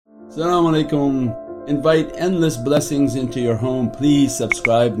As-salamu alaykum. Invite endless blessings into your home. Please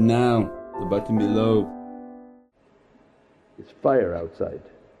subscribe now, the button below. It's fire outside,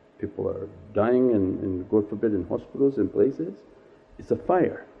 people are dying and God forbid in hospitals and places. It's a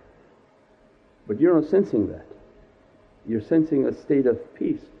fire, but you're not sensing that, you're sensing a state of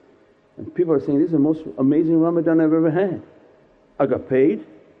peace. And people are saying, this is the most amazing Ramadan I've ever had. I got paid,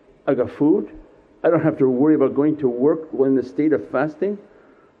 I got food, I don't have to worry about going to work when in the state of fasting.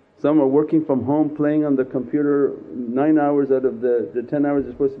 Some are working from home playing on the computer 9 hours out of the 10 hours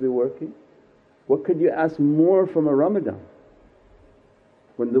they're supposed to be working. What could you ask more from a Ramadan?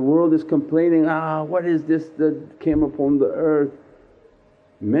 When the world is complaining, what is this that came upon the earth?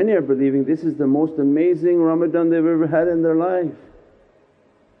 Many are believing this is the most amazing Ramadan they've ever had in their life.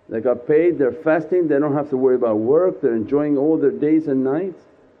 They got paid, they're fasting, they don't have to worry about work, they're enjoying all their days and nights.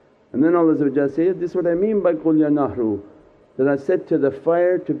 And then Allah says, this is what I mean by qul ya nahru, that I said to the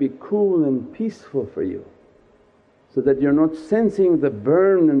fire to be cool and peaceful for you, so that you're not sensing the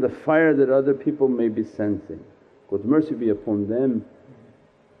burn and the fire that other people may be sensing. God's mercy be upon them.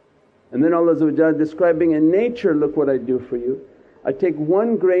 And then Allah describing in nature, look what I do for you. I take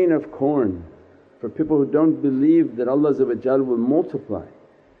 1 grain of corn, for people who don't believe that Allah will multiply.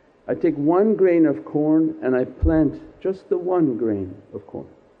 I take 1 grain of corn and I plant just the 1 grain of corn.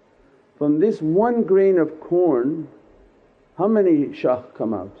 From this 1 grain of corn, how many shakh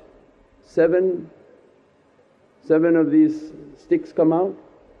come out? 7 of these sticks come out.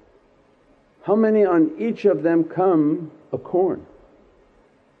 How many on each of them come a corn?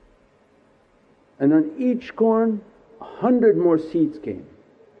 And on each corn 100 more seeds came.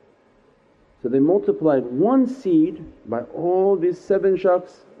 So they multiplied 1 seed by all these 7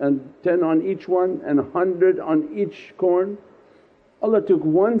 shaks and 10 on each one and 100 on each corn. Allah took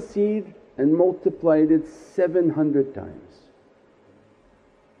 1 seed and multiplied it 700 times.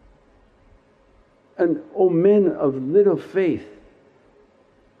 And O men of little faith,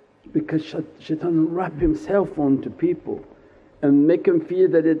 because shaitan wrap himself onto people and make them fear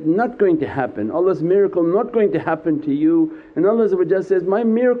that it's not going to happen, Allah's miracle not going to happen to you. And Allah says, my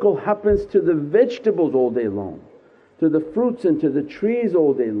miracle happens to the vegetables all day long, to the fruits and to the trees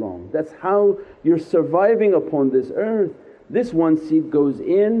all day long. That's how you're surviving upon this earth. This 1 seed goes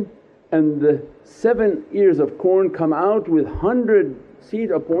in and the 7 ears of corn come out with 100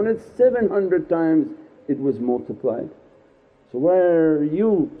 seed upon it, 700 times it was multiplied. So why are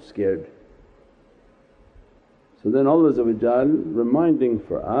you scared? So then Allah reminding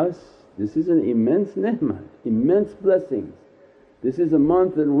for us, this is an immense ni'mat, immense blessings. This is a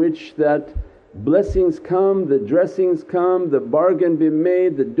month in which that blessings come, the dressings come, the bargain be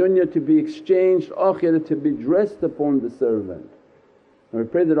made, the dunya to be exchanged, akhirah to be dressed upon the servant. And we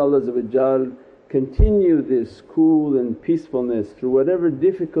pray that Allah continue this cool and peacefulness through whatever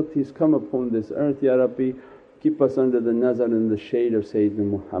difficulties come upon this earth. Ya Rabbi, keep us under the nazar and the shade of Sayyidina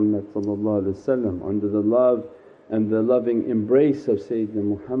Muhammad, under the love and the loving embrace of Sayyidina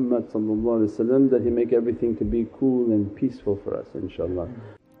Muhammad, that he make everything to be cool and peaceful for us inshaAllah.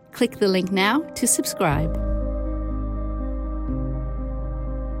 Click the link now to subscribe.